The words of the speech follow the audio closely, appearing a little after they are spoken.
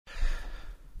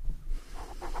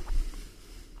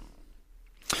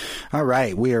All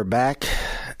right, we are back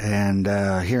and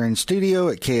here in studio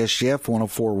at KSGF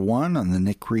 104.1 on the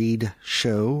Nick Reed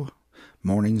Show.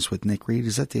 Mornings with Nick Reed.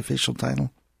 Is that the official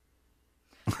title?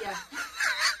 Yeah.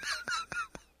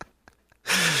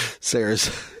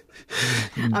 Sarah's.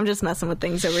 I'm just messing with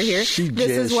things over here.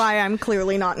 This is why I'm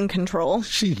clearly not in control.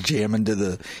 She's jamming to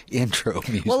the intro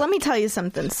music. Well, let me tell you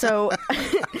something. So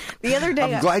the other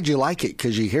day... I'm glad you like it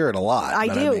because you hear it a lot. I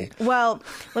do. Well,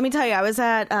 let me tell you, I was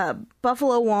at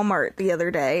Buffalo Walmart the other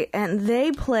day, and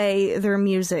they play their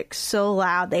music so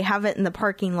loud. They have it in the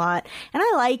parking lot, and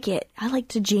I like it. I like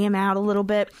to jam out a little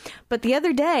bit. But the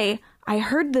other day, I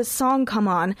heard this song come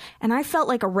on, and I felt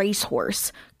like a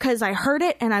racehorse because I heard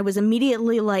it, and I was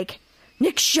immediately like,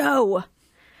 Nick Show.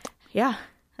 Yeah,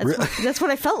 that's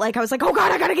what I felt like. I was like, oh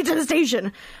God, I gotta get to the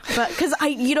station. But because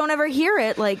you don't ever hear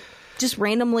it, like, just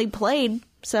randomly played.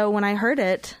 So when I heard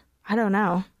it, I don't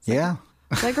know.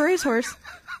 It's like a racehorse.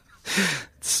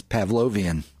 It's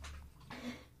Pavlovian.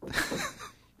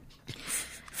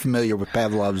 Familiar with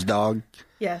Pavlov's dog?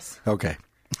 Yes. Okay.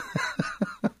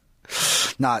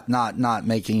 Not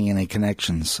making any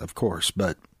connections, of course,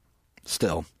 but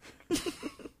still.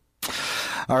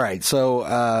 All right,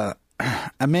 so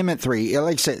Amendment 3,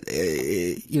 like I said,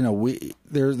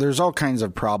 there's all kinds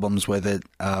of problems with it.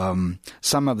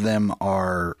 Some of them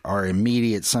are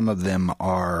immediate, some of them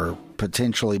are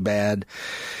potentially bad.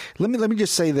 Let me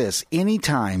just say this: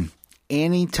 anytime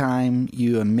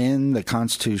you amend the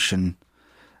Constitution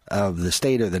of the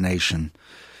state or the nation,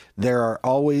 there are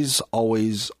always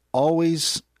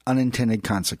unintended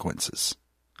consequences.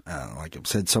 Like I've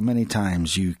said so many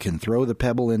times, you can throw the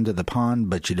pebble into the pond,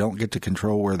 but you don't get to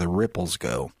control where the ripples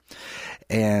go.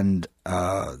 And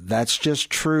that's just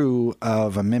true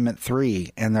of Amendment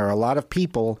 3. And there are a lot of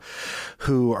people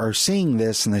who are seeing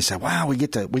this and they say, wow, we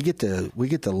get to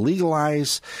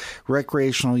legalize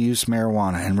recreational use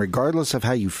marijuana. And regardless of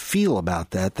how you feel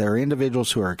about that, there are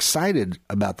individuals who are excited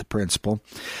about the principle,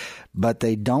 but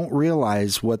they don't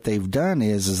realize what they've done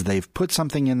is they've put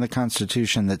something in the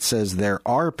Constitution that says there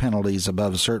are penalties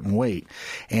above a certain weight.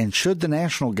 And should the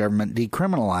national government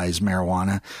decriminalize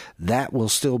marijuana, that will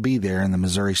still be there in the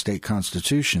Missouri State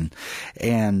Constitution.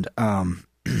 And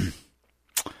you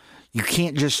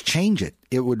can't just change it.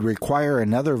 It would require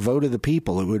another vote of the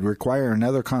people. It would require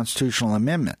another constitutional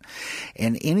amendment.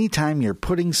 And anytime you're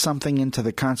putting something into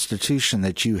the Constitution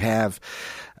that you have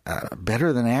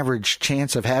better than average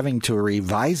chance of having to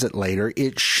revise it later,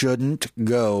 it shouldn't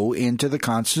go into the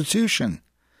Constitution.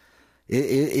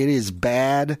 It is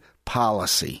bad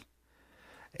policy.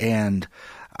 And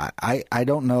I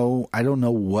don't know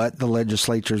what the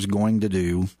legislature is going to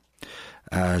do.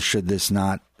 Should this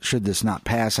not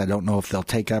pass, I don't know if they'll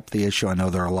take up the issue. I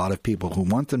know there are a lot of people who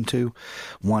want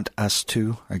us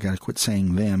to. I got to quit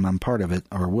saying them. I'm part of it,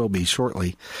 or will be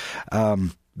shortly.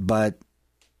 But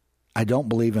I don't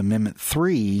believe Amendment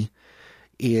 3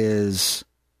 is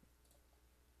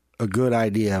a good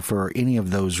idea for any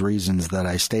of those reasons that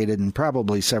I stated, and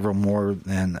probably several more,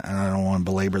 and I don't want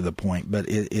to belabor the point, but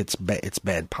it's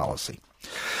bad policy.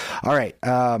 All right,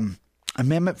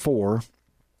 Amendment 4,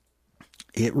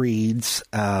 it reads,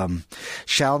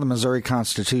 shall the Missouri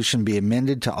Constitution be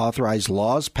amended to authorize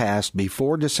laws passed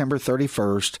before December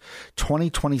 31st,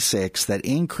 2026 that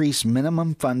increase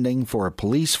minimum funding for a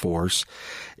police force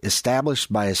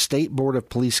established by a state board of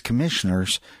police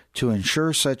commissioners to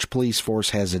ensure such police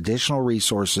force has additional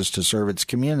resources to serve its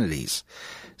communities.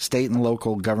 State and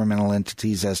local governmental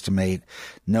entities estimate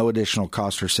no additional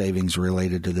cost or savings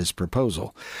related to this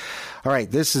proposal. All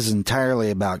right, this is entirely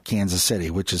about Kansas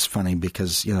City, which is funny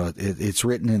because, it's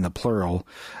written in the plural.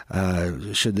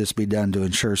 Should this be done to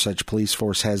ensure such police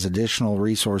force has additional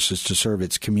resources to serve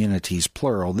its communities,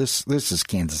 plural. This is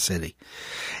Kansas City.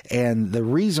 And the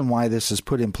reason why this is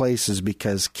put in place is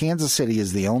because Kansas City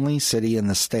is the only city in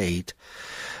the state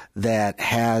that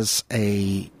has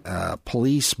a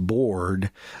police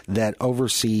board that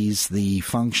oversees the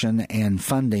function and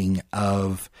funding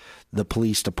of the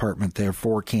police department there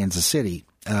for Kansas City.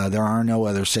 There are no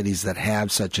other cities that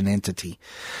have such an entity.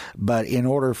 But in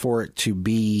order for it to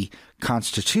be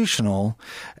constitutional,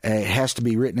 it has to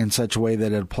be written in such a way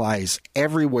that it applies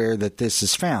everywhere that this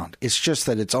is found. It's just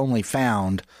that it's only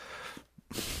found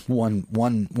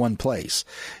one place.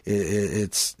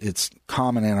 It's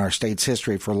common in our state's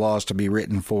history for laws to be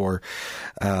written for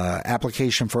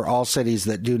application for all cities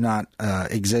that do not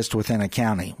exist within a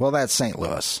county. Well, that's St.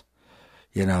 Louis.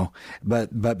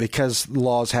 But because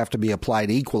laws have to be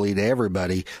applied equally to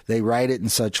everybody, they write it in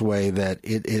such a way that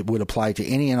it would apply to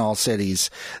any and all cities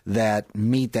that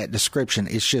meet that description.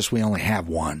 It's just we only have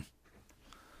one.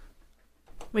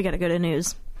 We got to go to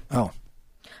news. Oh.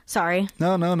 Sorry.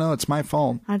 No, it's my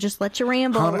fault. I just let you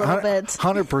ramble a little bit.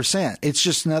 100%. It's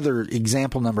just another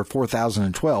example number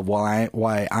 4012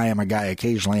 why I am a guy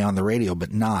occasionally on the radio,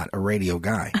 but not a radio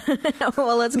guy.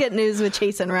 Well, let's get news with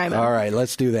Chase and Ryman. All right,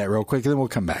 let's do that real quick, then we'll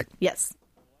come back. Yes.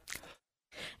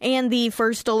 And the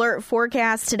first alert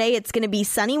forecast today, it's going to be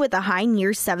sunny with a high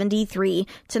near 73.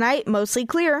 Tonight, mostly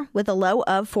clear with a low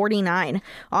of 49.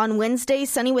 On Wednesday,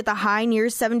 sunny with a high near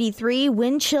 73,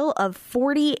 wind chill of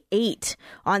 48.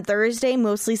 On Thursday,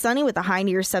 mostly sunny with a high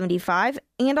near 75.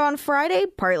 And on Friday,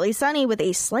 partly sunny with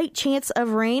a slight chance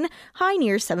of rain, high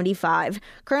near 75.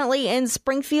 Currently in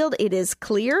Springfield, it is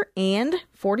clear and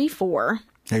 44.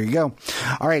 There you go.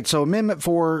 All right, so Amendment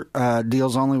 4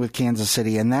 deals only with Kansas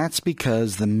City, and that's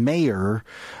because the mayor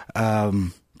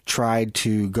tried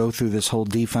to go through this whole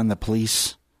defund the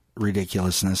police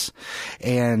ridiculousness,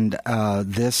 and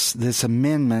this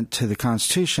amendment to the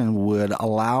Constitution would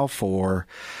allow for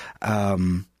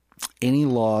any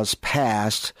laws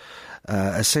passed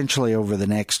essentially over the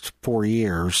next 4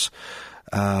 years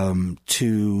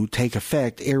to take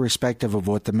effect irrespective of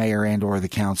what the mayor and or the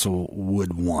council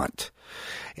would want.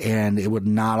 And it would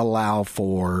not allow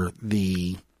for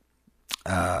the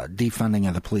defunding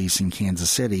of the police in Kansas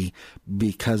City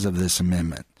because of this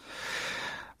amendment.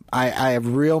 I have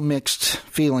real mixed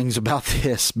feelings about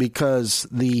this because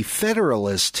the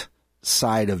federalist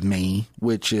side of me,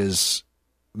 which is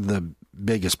the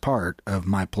biggest part of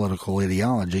my political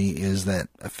ideology, is that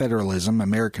federalism,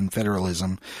 American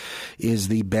federalism, is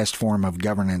the best form of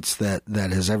governance that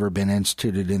has ever been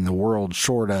instituted in the world,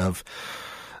 short of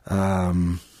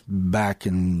back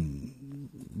in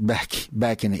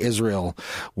Israel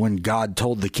when God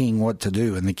told the king what to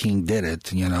do and the king did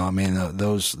it. You know, I mean,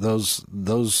 those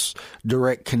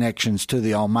direct connections to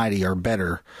the Almighty are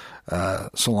better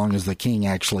so long as the king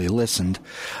actually listened.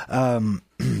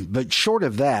 But short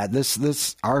of that,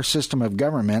 this our system of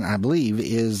government, I believe,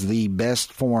 is the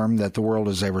best form that the world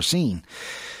has ever seen.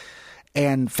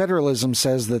 And federalism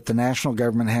says that the national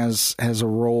government has a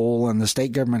role and the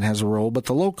state government has a role, but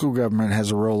the local government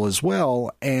has a role as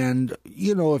well. And,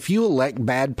 you know, if you elect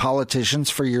bad politicians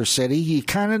for your city, you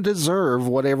kind of deserve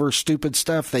whatever stupid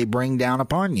stuff they bring down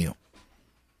upon you.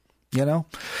 You know?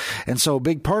 And so a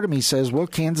big part of me says, well,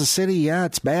 Kansas City, yeah,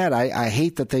 it's bad. I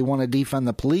hate that they want to defund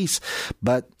the police,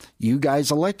 but you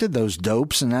guys elected those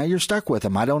dopes and now you're stuck with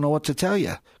them. I don't know what to tell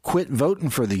you. Quit voting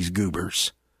for these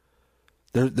goobers.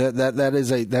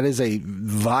 That is a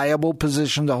viable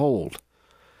position to hold.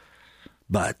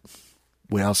 But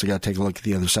we also got to take a look at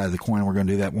the other side of the coin. We're going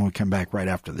to do that when we come back right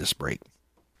after this break.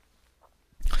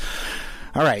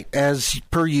 All right. As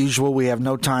per usual, we have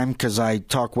no time because I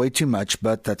talk way too much,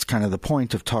 but that's kind of the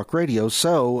point of talk radio.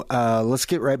 So let's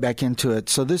get right back into it.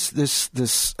 So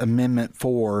this Amendment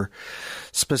 4,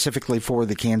 specifically for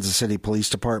the Kansas City Police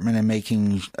Department and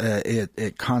making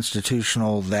it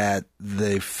constitutional that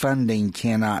the funding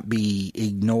cannot be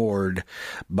ignored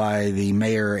by the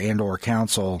mayor and or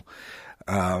council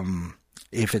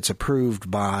if it's approved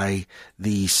by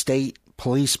the state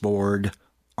police board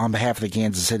on behalf of the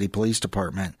Kansas City Police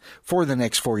Department for the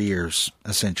next 4 years,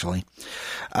 essentially.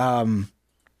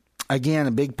 Again,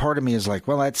 a big part of me is like,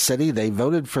 well, that city, they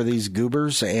voted for these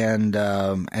goobers and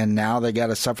now they got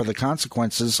to suffer the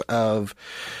consequences of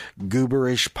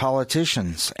gooberish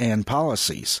politicians and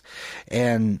policies.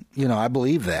 And, you know, I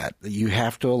believe that you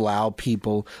have to allow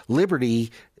people liberty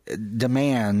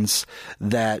demands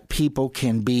that people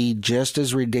can be just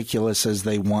as ridiculous as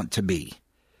they want to be.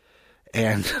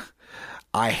 And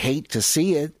I hate to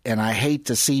see it, and I hate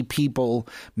to see people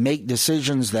make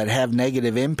decisions that have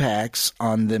negative impacts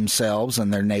on themselves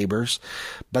and their neighbors.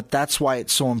 But that's why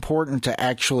it's so important to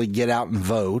actually get out and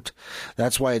vote.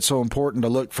 That's why it's so important to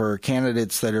look for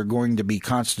candidates that are going to be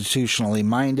constitutionally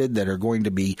minded, that are going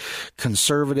to be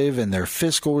conservative in their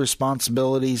fiscal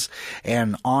responsibilities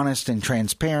and honest and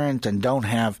transparent and don't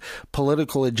have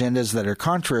political agendas that are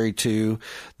contrary to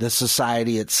the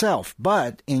society itself.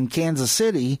 But in Kansas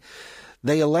City,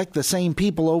 they elect the same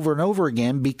people over and over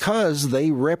again because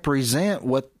they represent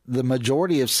what the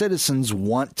majority of citizens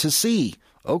want to see.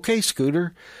 Okay,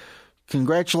 Scooter,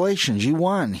 congratulations, you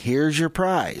won. Here's your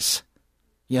prize.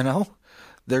 You know,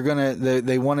 they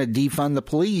want to defund the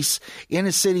police in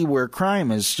a city where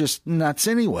crime is just nuts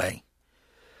anyway.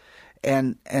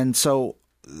 And so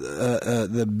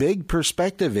the big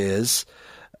perspective is,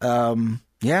 that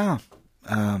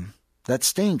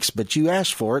stinks, but you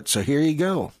asked for it, so here you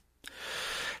go.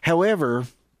 However,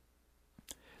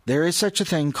 there is such a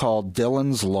thing called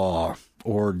Dillon's Law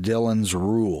or Dillon's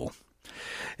Rule.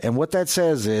 And what that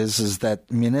says is that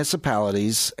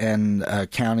municipalities and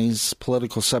counties,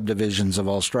 political subdivisions of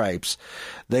all stripes,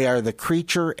 they are the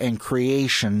creature and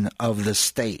creation of the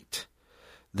state.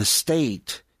 The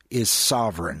state is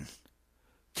sovereign.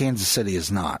 Kansas City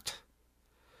is not.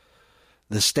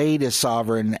 The state is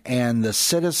sovereign, and the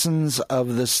citizens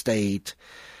of the state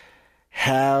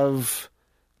have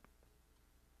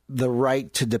the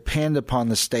right to depend upon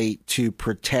the state to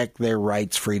protect their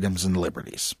rights, freedoms, and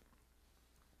liberties.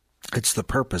 It's the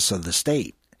purpose of the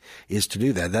state is to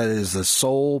do that. That is the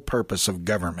sole purpose of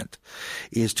government,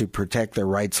 is to protect their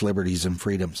rights, liberties, and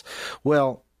freedoms.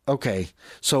 Well, okay,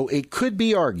 so it could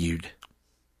be argued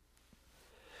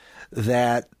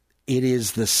that it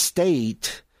is the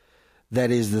state that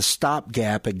is the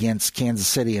stopgap against Kansas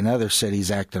City and other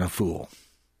cities acting a fool.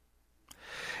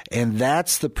 And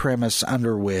that's the premise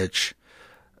under which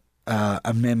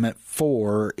Amendment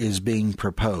 4 is being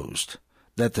proposed,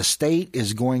 that the state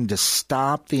is going to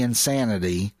stop the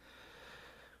insanity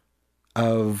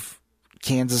of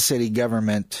Kansas City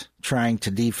government trying to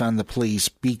defund the police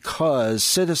because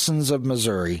citizens of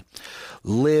Missouri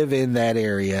live in that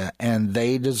area and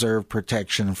they deserve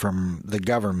protection from the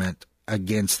government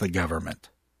against the government.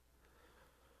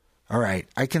 All right,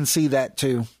 I can see that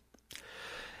too.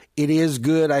 It is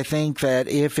good, I think, that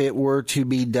if it were to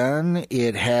be done,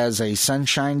 it has a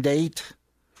sunshine date,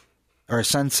 or a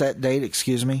sunset date,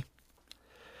 excuse me.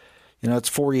 You know, it's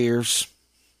 4 years,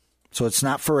 so it's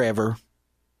not forever,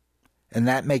 and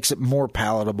that makes it more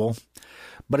palatable.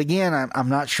 But again, I'm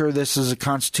not sure this is a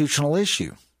constitutional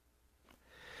issue,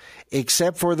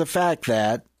 except for the fact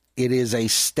that it is a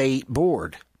state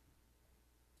board.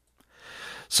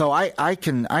 So I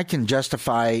can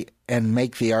justify and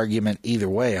make the argument either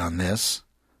way on this.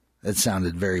 It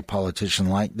sounded very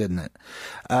politician-like, didn't it?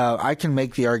 I can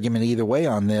make the argument either way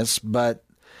on this, but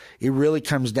it really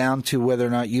comes down to whether or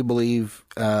not you believe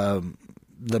the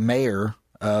mayor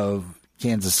of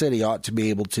Kansas City ought to be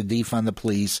able to defund the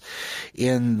police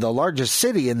in the largest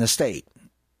city in the state.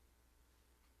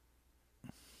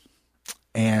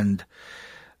 And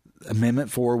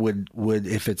Amendment 4 would,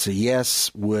 if it's a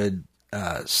yes, would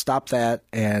stop that,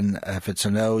 and if it's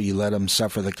a no, you let them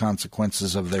suffer the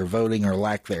consequences of their voting or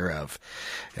lack thereof.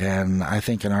 And I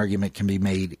think an argument can be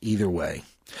made either way.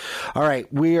 All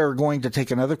right, we are going to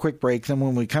take another quick break. Then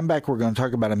when we come back, we're going to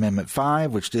talk about Amendment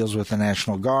 5, which deals with the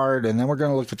National Guard, and then we're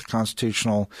going to look at the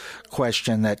constitutional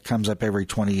question that comes up every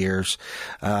 20 years.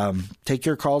 Take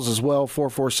your calls as well,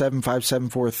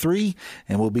 447-5743,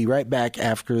 and we'll be right back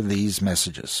after these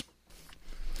messages.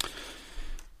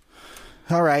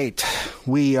 All right,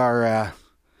 we're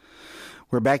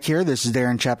back here. This is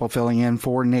Darren Chappell filling in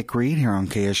for Nick Reed here on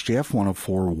KSGF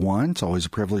 104.1. It's always a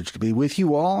privilege to be with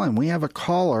you all, and we have a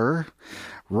caller,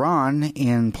 Ron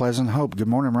in Pleasant Hope. Good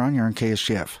morning, Ron. You're on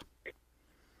KSGF.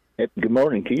 Good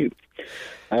morning to you.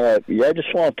 I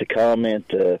just wanted to comment.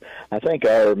 I think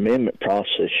our amendment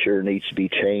process sure needs to be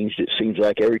changed. It seems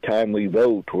like every time we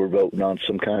vote, we're voting on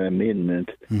some kind of amendment.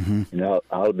 Mm-hmm. And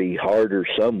I'll be harder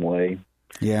some way.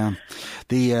 Yeah,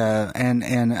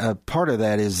 and part of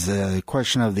that is the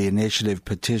question of the initiative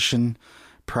petition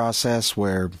process,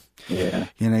 where you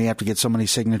have to get so many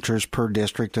signatures per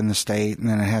district in the state, and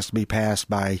then it has to be passed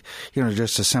by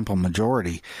just a simple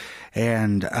majority.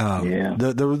 And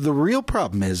the real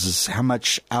problem is how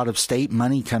much out of state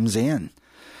money comes in,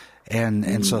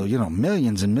 and so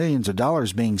millions and millions of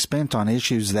dollars being spent on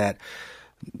issues that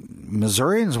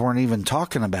Missourians weren't even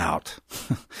talking about.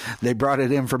 They brought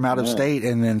it in from out of state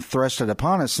and then thrust it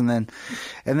upon us, and then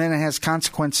it has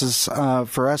consequences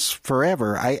for us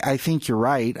forever. I think you're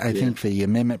right. I think the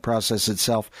amendment process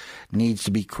itself needs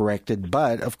to be corrected,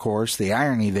 but of course the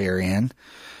irony therein,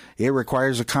 it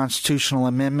requires a constitutional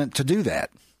amendment to do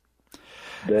that.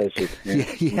 Does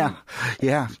it?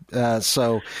 Yeah.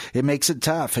 So it makes it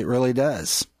tough. It really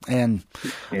does, and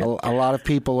a lot of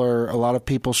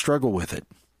people struggle with it.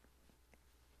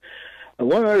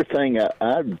 One other thing,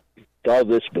 I've thought of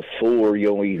this before,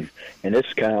 and this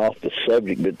is kind of off the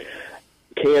subject, but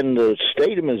can the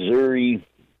state of Missouri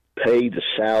pay the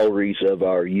salaries of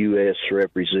our U.S.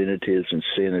 representatives and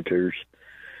senators?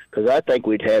 Because I think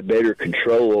we'd have better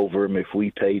control over them if we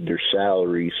paid their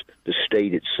salaries, the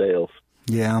state itself.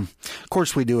 Yeah, of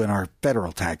course we do in our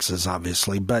federal taxes,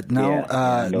 obviously, but they're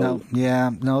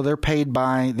paid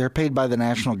by the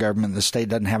national government. The state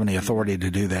doesn't have any authority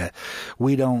to do that.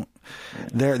 We don't.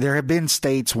 There have been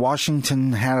states.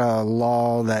 Washington had a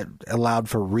law that allowed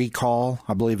for recall.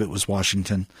 I believe it was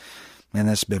Washington, and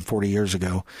that's been 40 years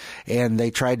ago. And they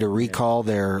tried to recall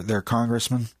their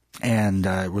congressman, and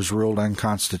it was ruled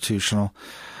unconstitutional.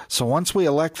 So once we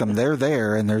elect them, they're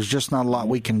there, and there's just not a lot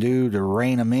we can do to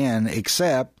rein them in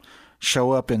except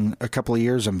show up in a couple of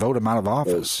years and vote them out of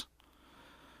office.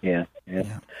 Yeah. All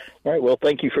right. Well,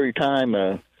 thank you for your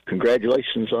time.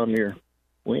 Congratulations on your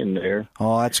win there.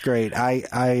 Oh, that's great.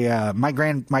 My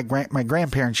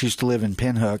grandparents used to live in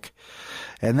Pinhook,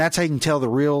 and that's how you can tell the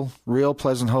real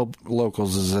Pleasant Hope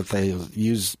locals is if they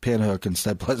use Pinhook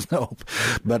instead of Pleasant Hope.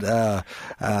 But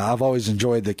I've always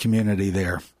enjoyed the community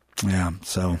there. Yeah.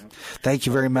 So thank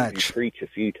you very much. You preach a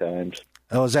few times.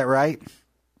 Oh, is that right?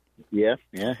 Yeah,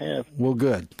 I have. Well,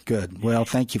 good. Well,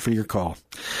 thank you for your call.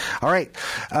 All right.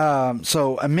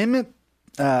 So Amendment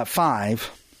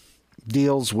 5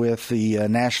 deals with the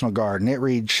National Guard, and it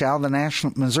reads, shall the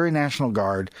Missouri National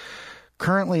Guard,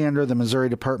 currently under the Missouri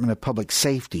Department of Public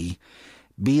Safety,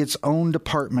 be its own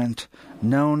department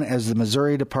known as the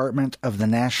Missouri Department of the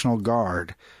National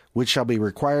Guard, which shall be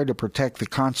required to protect the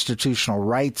constitutional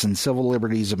rights and civil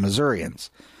liberties of Missourians.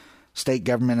 State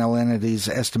governmental entities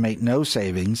estimate no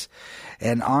savings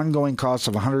and ongoing costs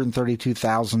of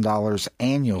 $132,000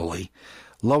 annually.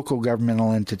 Local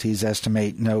governmental entities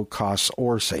estimate no costs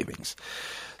or savings.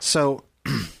 So,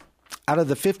 out of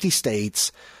the 50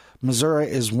 states, Missouri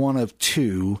is one of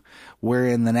 2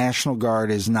 wherein the National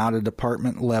Guard is not a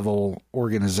department-level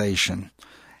organization.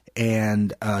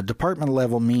 And department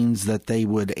level means that they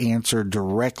would answer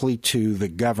directly to the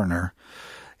governor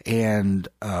and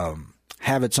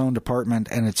have its own department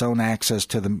and its own access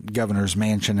to the governor's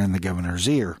mansion and the governor's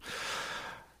ear.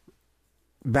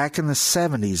 Back in the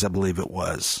 70s, I believe it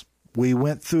was, we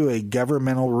went through a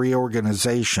governmental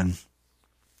reorganization.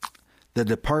 The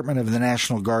Department of the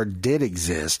National Guard did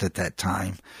exist at that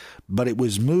time, but it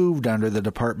was moved under the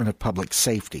Department of Public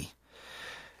Safety.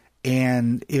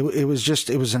 And it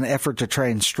was an effort to try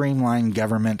and streamline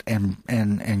government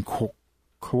and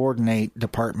coordinate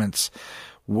departments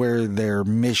where their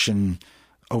mission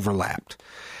overlapped.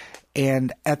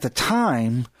 And at the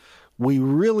time, we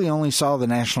really only saw the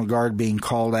National Guard being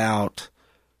called out.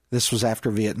 This was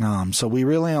after Vietnam, so we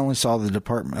really only saw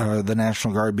the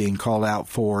National Guard being called out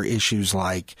for issues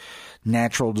like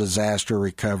natural disaster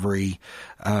recovery,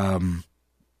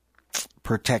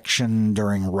 protection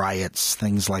during riots,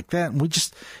 things like that. And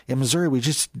in Missouri, we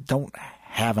just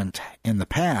haven't in the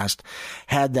past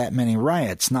had that many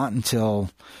riots. Not until,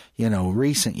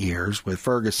 recent years with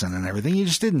Ferguson and everything. You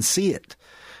just didn't see it.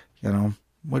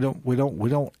 We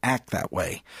don't act that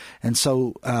way. And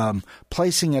so,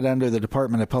 placing it under the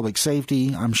Department of Public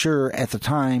Safety, I'm sure at the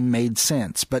time made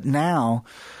sense. But now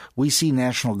we see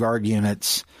National Guard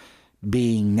units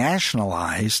being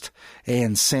nationalized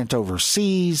and sent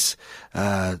overseas,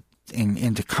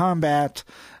 into combat.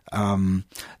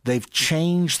 They've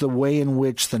changed the way in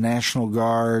which the National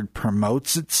Guard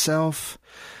promotes itself.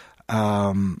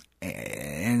 And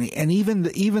even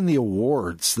the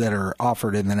awards that are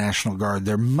offered in the National Guard,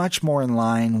 they're much more in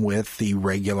line with the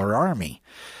regular Army.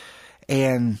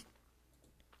 And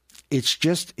it's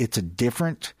a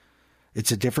different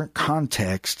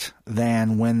context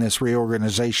than when this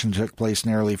reorganization took place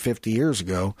nearly 50 years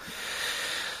ago.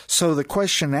 So the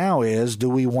question now is, do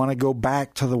we want to go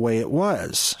back to the way it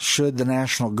was? Should the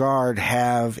National Guard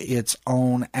have its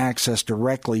own access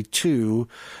directly to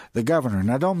the governor?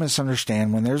 Now, don't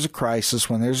misunderstand. When there's a crisis,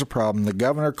 when there's a problem, the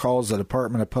governor calls the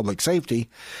Department of Public Safety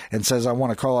and says, I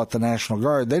want to call out the National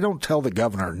Guard. They don't tell the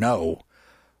governor no.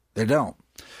 They don't.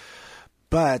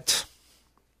 But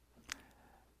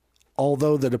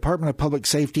although the Department of Public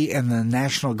Safety and the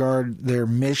National Guard, their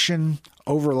mission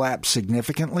overlaps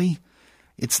significantly,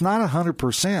 it's not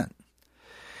 100%.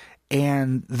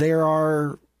 And there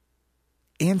are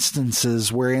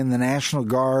instances wherein the National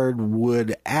Guard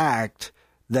would act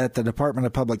that the Department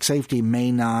of Public Safety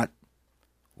may not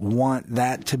want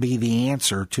that to be the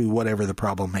answer to whatever the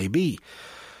problem may be.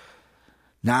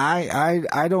 Now,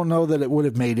 I don't know that it would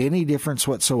have made any difference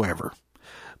whatsoever.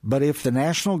 But if the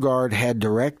National Guard had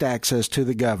direct access to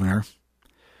the governor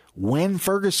when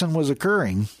Ferguson was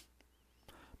occurring,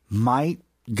 might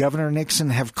Governor Nixon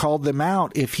have called them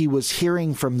out if he was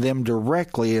hearing from them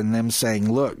directly and them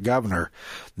saying, look, Governor,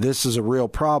 this is a real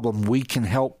problem. We can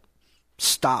help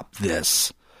stop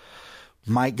this.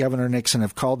 Might Governor Nixon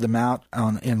have called them out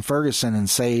in Ferguson and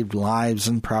saved lives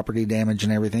and property damage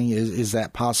and everything? Is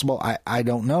that possible? I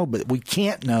don't know, but we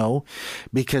can't know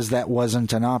because that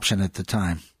wasn't an option at the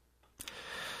time.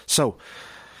 So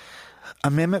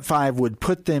Amendment 5 would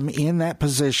put them in that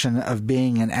position of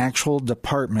being an actual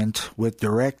department with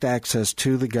direct access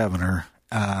to the governor.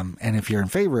 And if you're in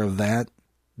favor of that,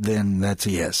 then that's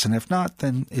a yes. And if not,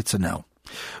 then it's a no.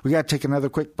 We got to take another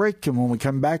quick break, and when we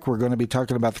come back, we're going to be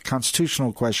talking about the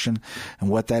constitutional question and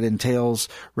what that entails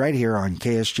right here on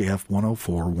KSGF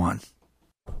 104.1.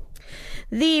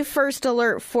 The first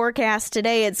alert forecast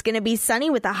today, it's going to be sunny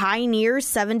with a high near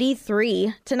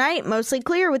 73. Tonight, mostly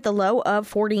clear with the low of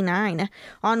 49.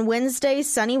 On Wednesday,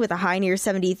 sunny with a high near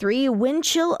 73, wind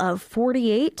chill of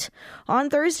 48. On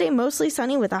Thursday, mostly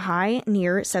sunny with a high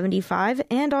near 75.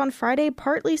 And on Friday,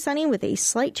 partly sunny with a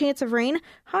slight chance of rain,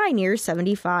 high near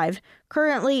 75.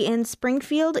 Currently in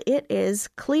Springfield, it is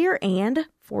clear and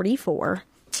 44.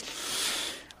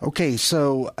 Okay,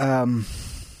 so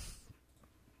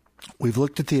we've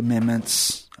looked at the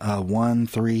amendments 1,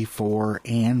 3, 4,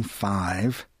 and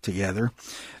 5 together.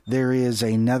 There is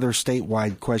another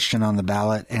statewide question on the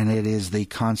ballot, and it is the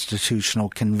Constitutional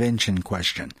Convention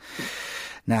question.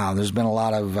 Now, there's been a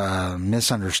lot of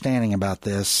misunderstanding about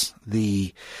this.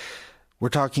 We're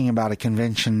talking about a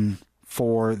convention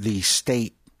for the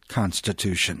state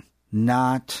constitution,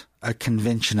 not a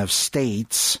convention of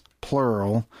states,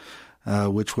 plural,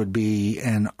 which would be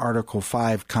an Article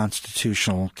 5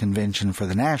 constitutional convention for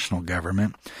the national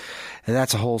government. And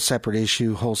that's a whole separate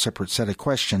issue, whole separate set of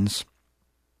questions.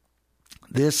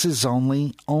 This is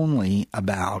only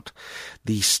about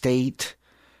the state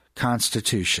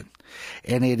constitution.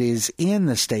 And it is in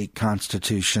the state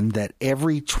constitution that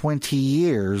every 20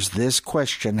 years this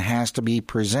question has to be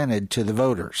presented to the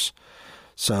voters.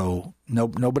 So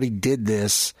nobody did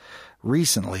this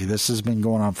recently. This has been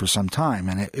going on for some time,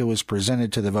 and it was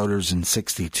presented to the voters in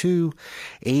 62,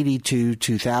 82,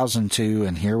 2002,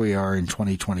 and here we are in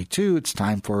 2022. It's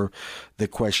time for the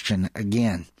question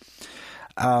again.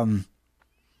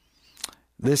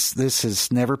 This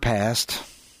has never passed.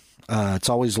 It's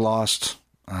always lost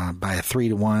by a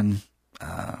 3-1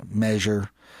 measure,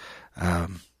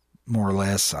 more or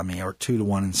less. I mean, or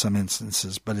 2-1 in some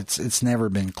instances, but it's never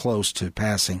been close to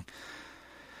passing.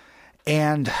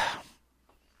 And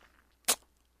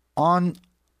on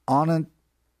a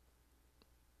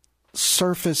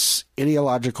surface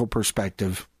ideological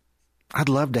perspective, I'd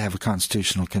love to have a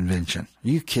constitutional convention. Are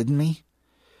you kidding me?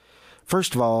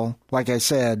 First of all, like I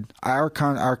said, our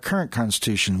current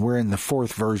constitution, we're in the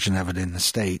fourth version of it in the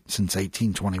state since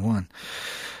 1821.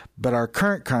 But our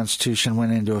current constitution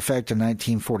went into effect in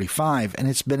 1945, and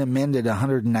it's been amended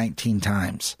 119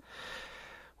 times,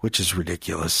 which is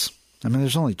ridiculous. I mean,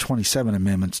 there's only 27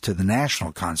 amendments to the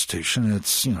national constitution.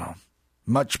 It's,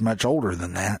 much, much older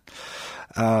than that.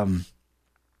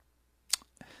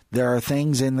 There are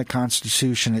things in the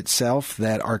Constitution itself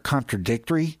that are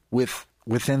contradictory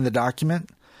within the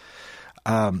document.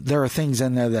 There are things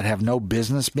in there that have no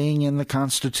business being in the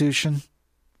Constitution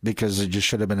because it just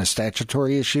should have been a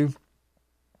statutory issue.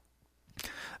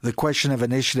 The question of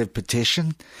initiative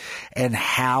petition and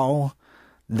how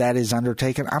that is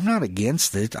undertaken, I'm not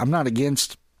against it. I'm not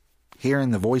against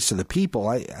hearing the voice of the people.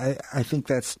 I think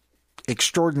that's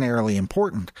extraordinarily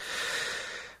important.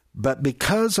 But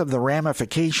because of the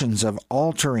ramifications of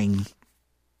altering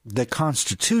the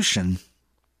Constitution,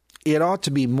 it ought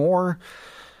to be more,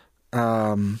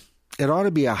 it ought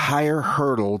to be a higher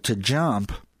hurdle to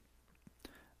jump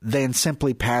than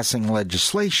simply passing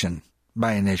legislation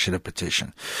by initiative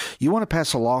petition. You want to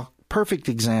pass a law? Perfect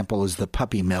example is the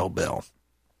puppy mill bill.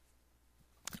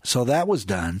 So that was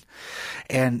done,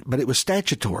 but it was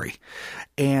statutory,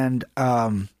 and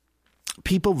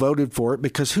people voted for it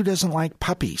because who doesn't like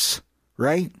puppies,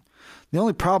 right? The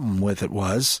only problem with it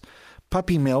was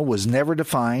puppy mill was never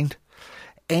defined,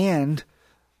 and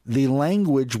the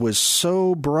language was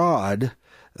so broad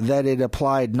that it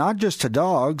applied not just to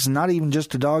dogs, not even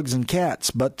just to dogs and cats,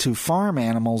 but to farm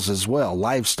animals as well,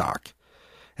 livestock.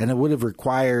 And it would have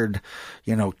required,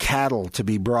 cattle to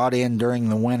be brought in during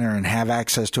the winter and have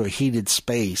access to a heated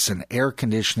space and air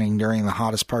conditioning during the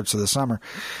hottest parts of the summer.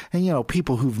 And,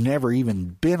 people who've never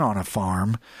even been on a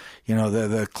farm,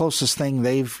 the closest thing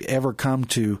they've ever come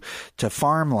to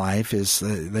farm life is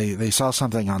they saw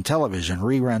something on television,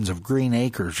 reruns of Green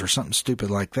Acres or something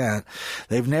stupid like that.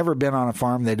 They've never been on a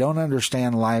farm. They don't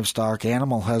understand livestock,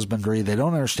 animal husbandry. They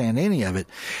don't understand any of it.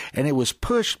 And it was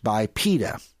pushed by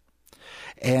PETA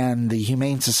and the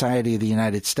Humane Society of the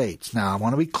United States. Now, I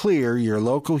want to be clear, your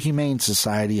local Humane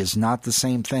Society is not the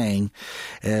same thing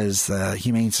as the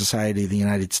Humane Society of the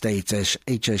United States,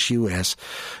 HSUS.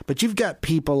 But you've got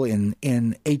people in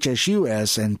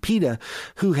HSUS and PETA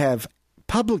who have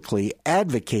publicly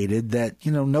advocated that,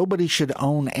 nobody should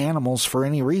own animals for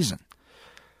any reason.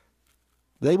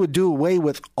 They would do away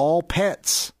with all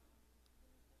pets.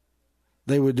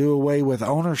 They would do away with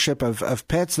ownership of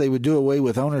pets. They would do away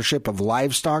with ownership of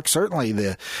livestock, certainly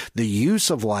the use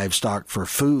of livestock for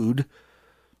food.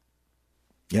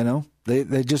 You know,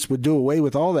 they just would do away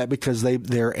with all that because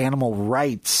they're animal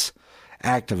rights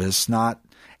activists, not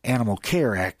animal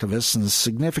care activists, and there's a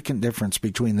significant difference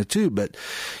between the two. But,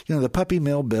 you know, the puppy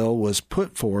mill bill was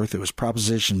put forth. It was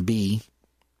Proposition B,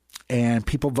 and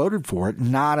people voted for it,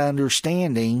 not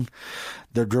understanding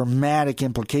the dramatic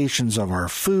implications of our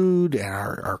food and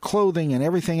our clothing and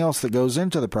everything else that goes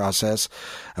into the process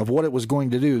of what it was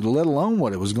going to do, let alone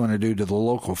what it was going to do to the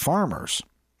local farmers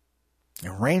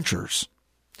and ranchers.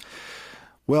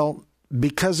 Well,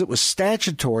 because it was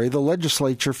statutory, the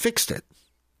legislature fixed it.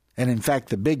 And in fact,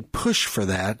 the big push for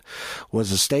that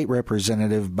was a state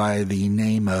representative by the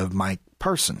name of Mike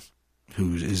Parson,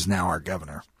 who is now our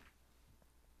governor.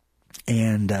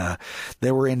 And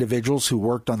there were individuals who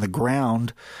worked on the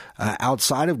ground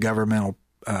outside of governmental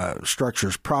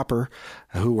structures proper,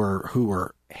 who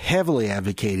were heavily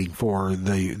advocating for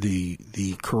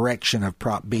the correction of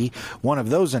Prop B. One of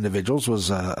those individuals was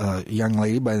a young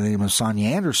lady by the name of Sonia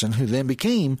Anderson, who then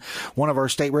became one of our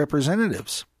state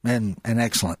representatives and an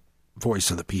excellent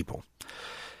voice of the people.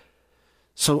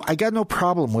 So I got no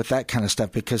problem with that kind of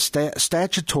stuff because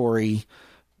statutory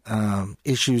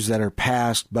issues that are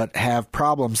passed but have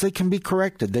problems, they can be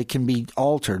corrected. They can be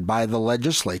altered by the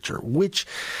legislature, which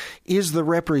is the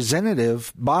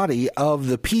representative body of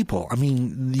the people. I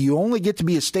mean, you only get to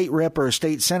be a state rep or a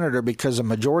state senator because a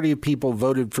majority of people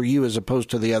voted for you as opposed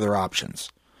to the other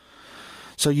options.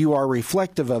 So you are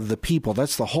reflective of the people.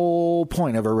 That's the whole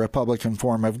point of a Republican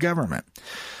form of government.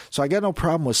 So I got no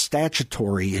problem with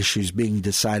statutory issues being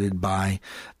decided by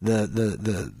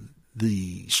the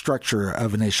structure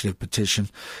of initiative petition.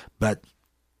 But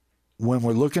when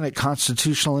we're looking at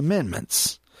constitutional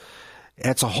amendments,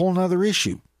 that's a whole nother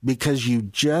issue because you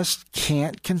just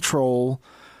can't control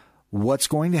what's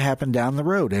going to happen down the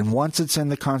road. And once it's in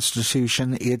the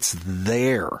Constitution, it's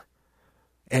there.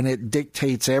 And it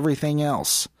dictates everything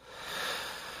else.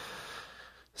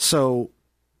 So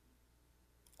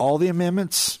all the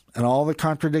amendments and all the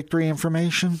contradictory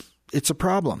information, it's a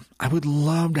problem. I would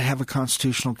love to have a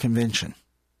constitutional convention.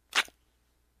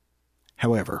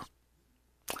 However,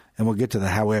 and we'll get to the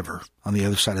however on the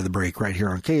other side of the break right here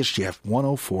on KSGF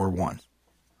 104.1.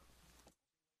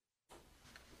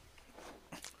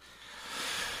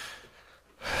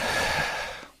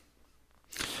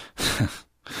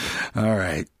 All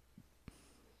right.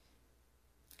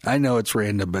 I know it's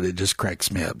random, but it just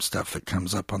cracks me up, stuff that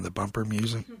comes up on the bumper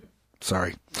music.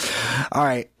 Sorry. All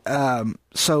right.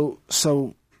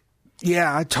 So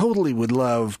yeah, I totally would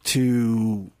love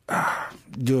to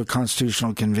do a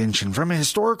constitutional convention from a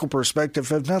historical perspective,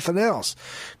 if nothing else.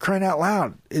 Crying out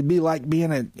loud, it'd be like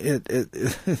being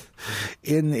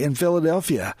in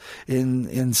Philadelphia in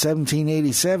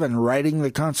 1787, writing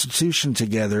the Constitution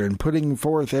together and putting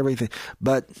forth everything.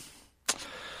 But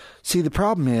see, the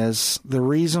problem is the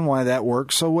reason why that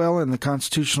worked so well in the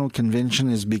Constitutional Convention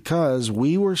is because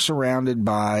we were surrounded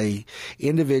by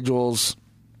individuals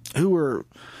who were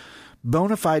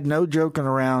bona fide, no joking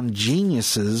around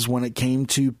geniuses when it came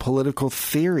to political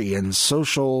theory and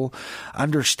social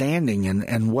understanding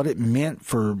and what it meant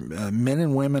for men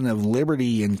and women of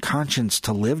liberty and conscience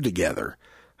to live together.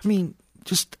 I mean,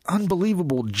 just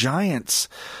unbelievable giants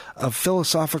of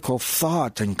philosophical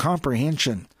thought and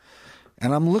comprehension.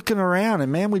 And I'm looking around,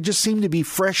 and man, we just seem to be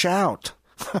fresh out.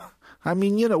 I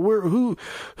mean, you know,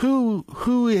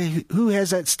 who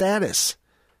has that status?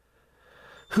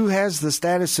 Who has the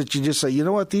status that you just say, you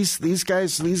know what, these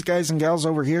guys and gals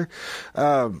over here,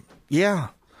 yeah,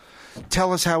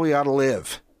 tell us how we ought to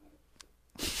live.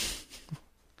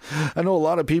 I know a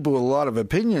lot of people with a lot of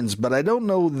opinions, but I don't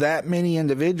know that many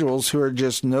individuals who are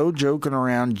just no joking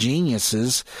around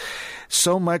geniuses,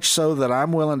 so much so that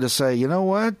I'm willing to say, you know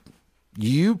what?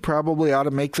 You probably ought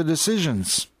to make the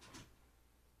decisions.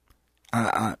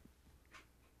 Am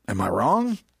I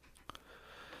wrong?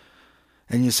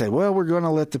 And you say, well, we're going to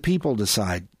let the people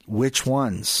decide which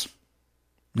ones.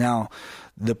 Now,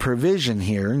 the provision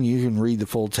here, and you can read the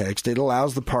full text, it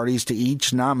allows the parties to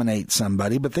each nominate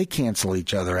somebody, but they cancel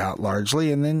each other out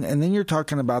largely. And then you're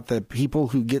talking about the people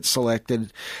who get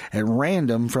selected at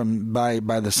random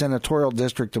by the senatorial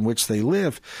district in which they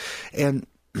live. And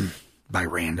by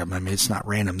random, I mean, it's not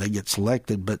random. They get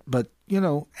selected, but you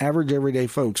know, average everyday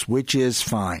folks, which is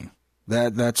fine.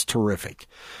 That's terrific.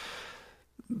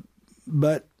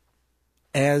 But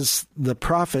as the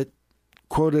prophet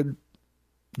quoted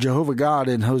Jehovah God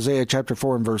in Hosea chapter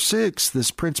 4 and verse 6,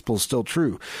 this principle is still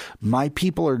true. My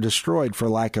people are destroyed for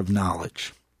lack of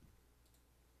knowledge.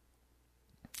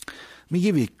 Let me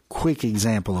give you a quick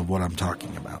example of what I'm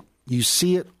talking about. You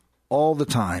see it all the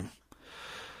time.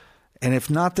 And if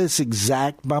not this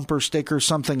exact bumper sticker,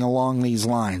 something along these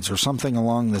lines or something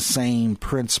along the same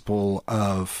principle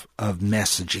of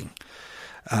messaging.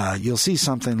 You'll see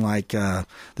something like the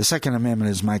Second Amendment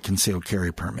is my concealed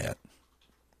carry permit.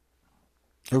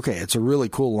 Okay, it's a really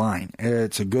cool line.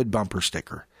 It's a good bumper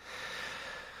sticker.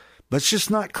 But it's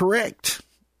just not correct.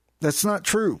 That's not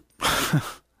true.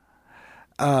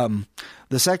 The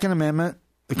Second Amendment,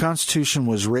 the Constitution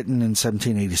was written in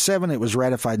 1787. It was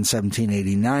ratified in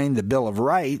 1789. The Bill of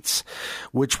Rights,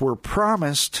 which were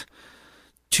promised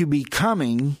to be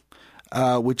coming,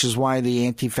 which is why the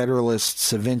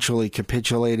Anti-Federalists eventually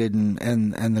capitulated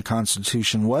and the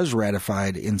Constitution was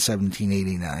ratified in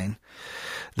 1789.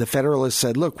 The Federalists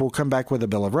said, look, we'll come back with a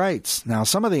Bill of Rights. Now,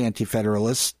 some of the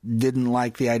Anti-Federalists didn't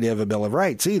like the idea of a Bill of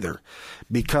Rights either,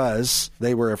 because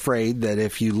they were afraid that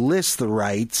if you list the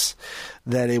rights,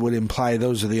 that it would imply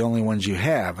those are the only ones you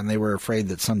have. And they were afraid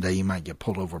that someday you might get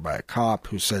pulled over by a cop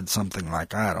who said something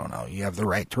like, I don't know, you have the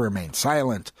right to remain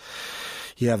silent.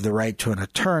 You have the right to an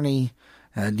attorney.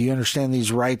 Do you understand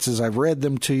these rights as I've read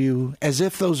them to you? As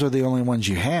if those are the only ones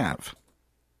you have.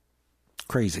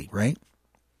 Crazy, right?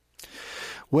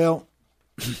 Well,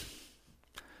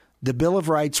 the Bill of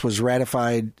Rights was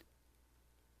ratified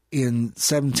in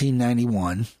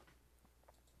 1791,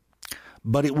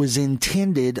 but it was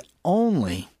intended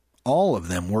only, all of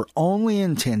them were only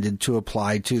intended to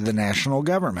apply to the national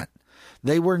government.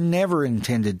 They were never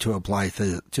intended to apply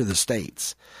to the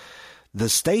states. The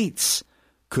states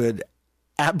could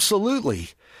absolutely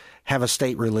have a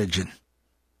state religion.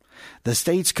 The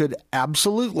states could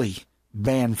absolutely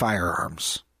ban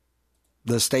firearms.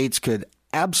 The states could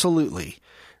absolutely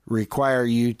require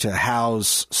you to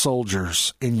house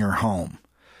soldiers in your home,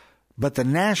 but the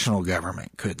national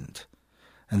government couldn't.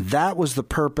 And that was the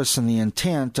purpose and the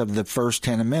intent of the first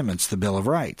 10 amendments, the Bill of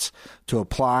Rights, to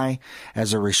apply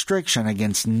as a restriction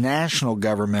against national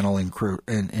governmental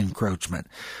encroachment.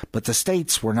 But the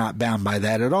states were not bound by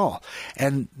that at all.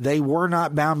 And they were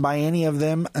not bound by any of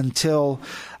them until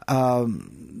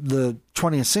the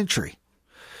 20th century.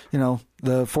 You know,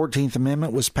 the 14th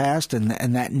Amendment was passed, and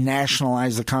that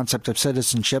nationalized the concept of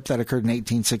citizenship. That occurred in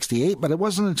 1868, but it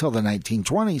wasn't until the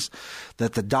 1920s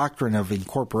that the doctrine of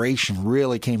incorporation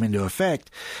really came into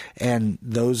effect, and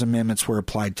those amendments were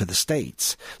applied to the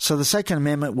states. So the Second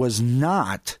Amendment was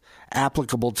not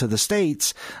applicable to the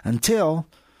states until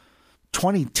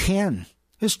 2010.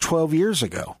 It was 12 years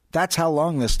ago. That's how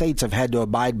long the states have had to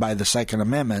abide by the Second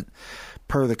Amendment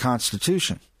per the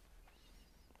Constitution.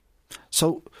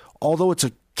 So, although it's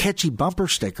a catchy bumper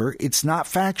sticker, it's not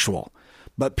factual.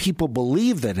 But people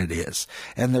believe that it is.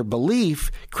 And their belief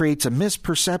creates a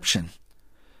misperception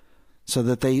so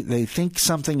that they think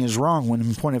something is wrong when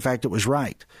in point of fact it was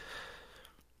right.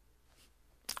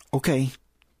 Okay,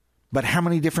 but how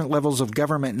many different levels of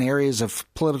government and areas of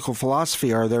political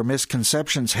philosophy are there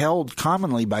misconceptions held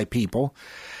commonly by people?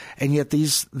 And yet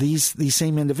these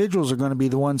same individuals are going to be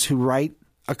the ones who write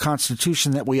a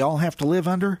constitution that we all have to live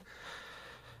under?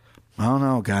 I don't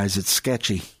know, guys. It's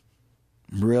sketchy. It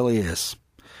really is.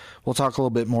 We'll talk a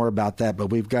little bit more about that, but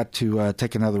we've got to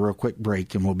take another real quick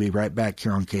break, and we'll be right back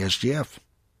here on KSGF.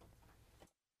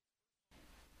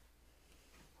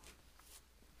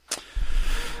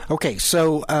 Okay,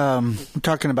 so we're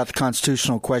talking about the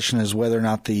constitutional question is whether or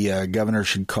not the governor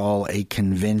should call a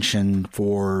convention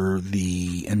for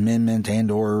the amendment and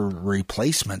or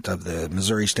replacement of the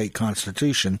Missouri State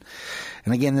Constitution.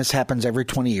 And again, this happens every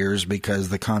 20 years because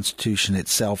the Constitution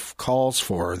itself calls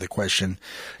for the question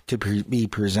to be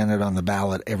presented on the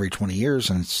ballot every 20 years,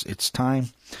 and it's time.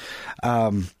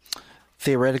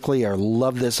 Theoretically, I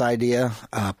love this idea.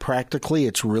 Practically,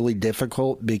 it's really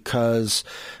difficult because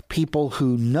people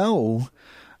who know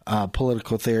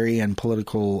political theory and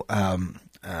political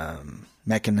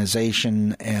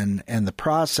mechanization and the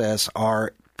process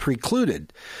are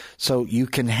precluded. So you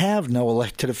can have no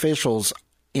elected officials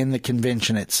in the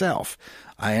convention itself.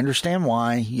 I understand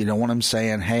why. You don't want them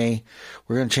saying, hey,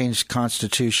 we're going to change the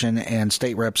Constitution and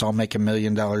state reps all make $1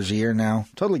 million a year now.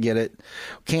 Totally get it.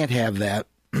 Can't have that.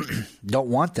 Don't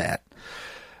want that.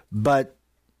 But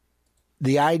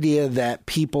the idea that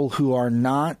people who are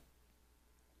not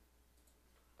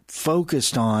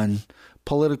focused on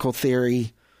political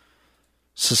theory,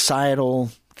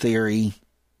 societal theory,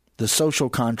 the social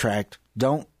contract,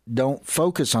 don't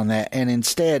focus on that and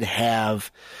instead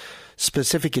have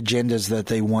specific agendas that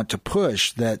they want to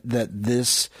push, that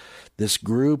this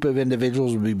group of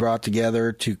individuals will be brought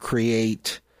together to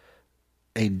create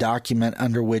a document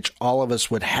under which all of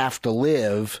us would have to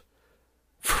live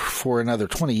for another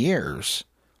 20 years.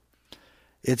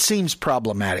 It seems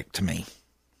problematic to me.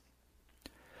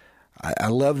 I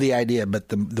love the idea, but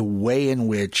the way in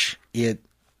which it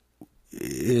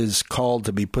is called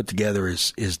to be put together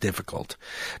is difficult.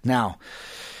 Now,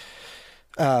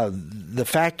 the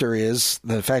factor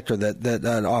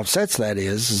that offsets that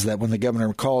is that when the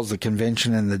governor calls the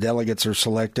convention and the delegates are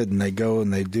selected and they go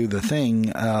and they do the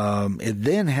thing, it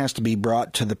then has to be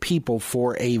brought to the people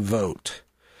for a vote.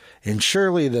 And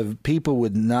surely the people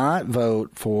would not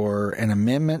vote for an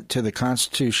amendment to the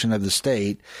Constitution of the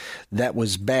state that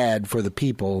was bad for the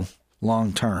people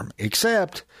long term,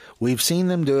 except we've seen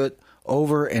them do it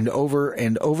over and over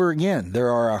and over again.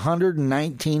 There are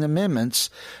 119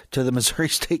 amendments to the Missouri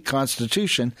State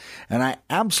Constitution, and I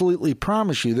absolutely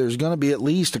promise you there's going to be at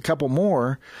least a couple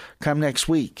more come next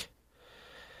week.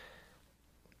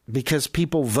 Because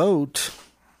people vote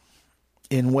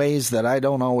in ways that I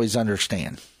don't always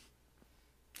understand.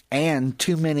 And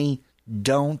too many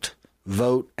don't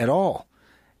vote at all.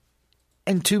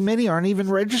 And too many aren't even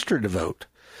registered to vote.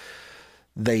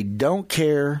 They don't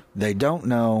care, they don't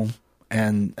know,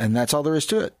 and that's all there is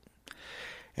to it.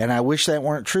 And I wish that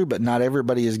weren't true, but not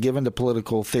everybody is given to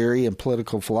political theory and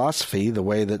political philosophy the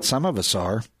way that some of us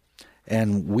are.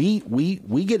 And we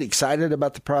get excited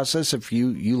about the process. If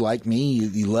you like me,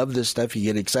 you love this stuff, you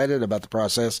get excited about the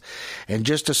process and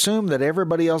just assume that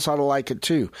everybody else ought to like it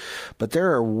too. But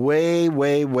there are way,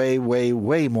 way, way, way,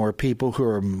 way more people who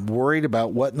are worried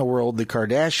about what in the world the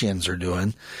Kardashians are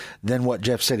doing than what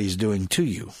Jeff said he's doing to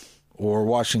you or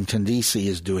Washington, D.C.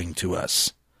 is doing to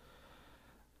us.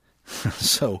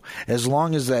 So as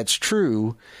long as that's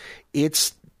true,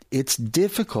 it's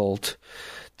difficult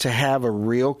to have a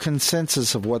real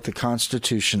consensus of what the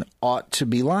Constitution ought to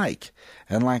be like.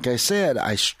 And like I said,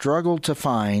 I struggle to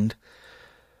find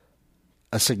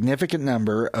a significant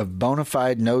number of bona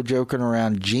fide, no joking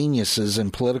around geniuses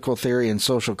in political theory and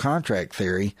social contract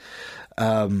theory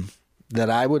that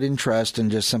I would entrust and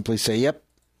just simply say, yep,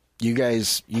 you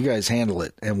guys handle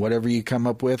it. And whatever you come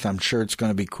up with, I'm sure it's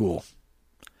going to be cool.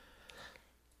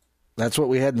 That's what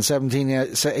we had in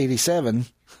 1787.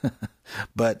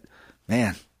 But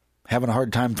man, having a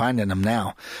hard time finding them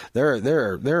now.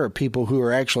 There are people who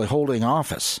are actually holding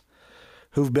office,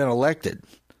 who've been elected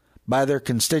by their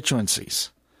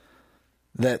constituencies,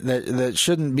 that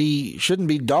shouldn't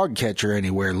be dog catcher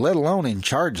anywhere, let alone in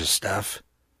charge of stuff.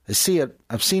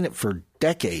 I've seen it for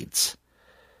decades.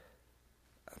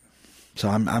 So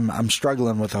I'm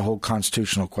struggling with the whole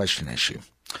constitutional question issue.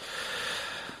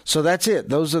 So that's it.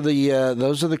 Those are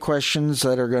the questions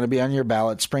that are going to be on your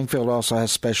ballot. Springfield also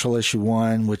has Special Issue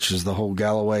 1, which is the whole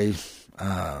Galloway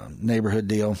neighborhood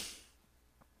deal.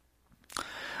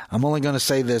 I'm only going to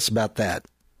say this about that.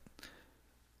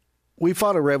 We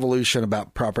fought a revolution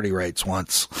about property rights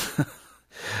once.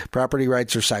 Property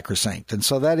rights are sacrosanct. And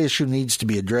so that issue needs to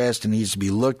be addressed, and needs to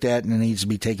be looked at, and it needs to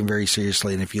be taken very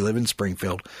seriously. And if you live in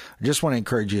Springfield, I just want to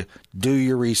encourage you, do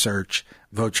your research,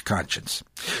 vote your conscience.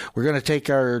 We're going to take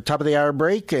our top of the hour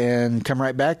break and come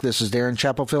right back. This is Darren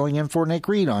Chappell filling in for Nick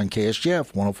Reed on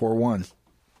KSGF 104.1.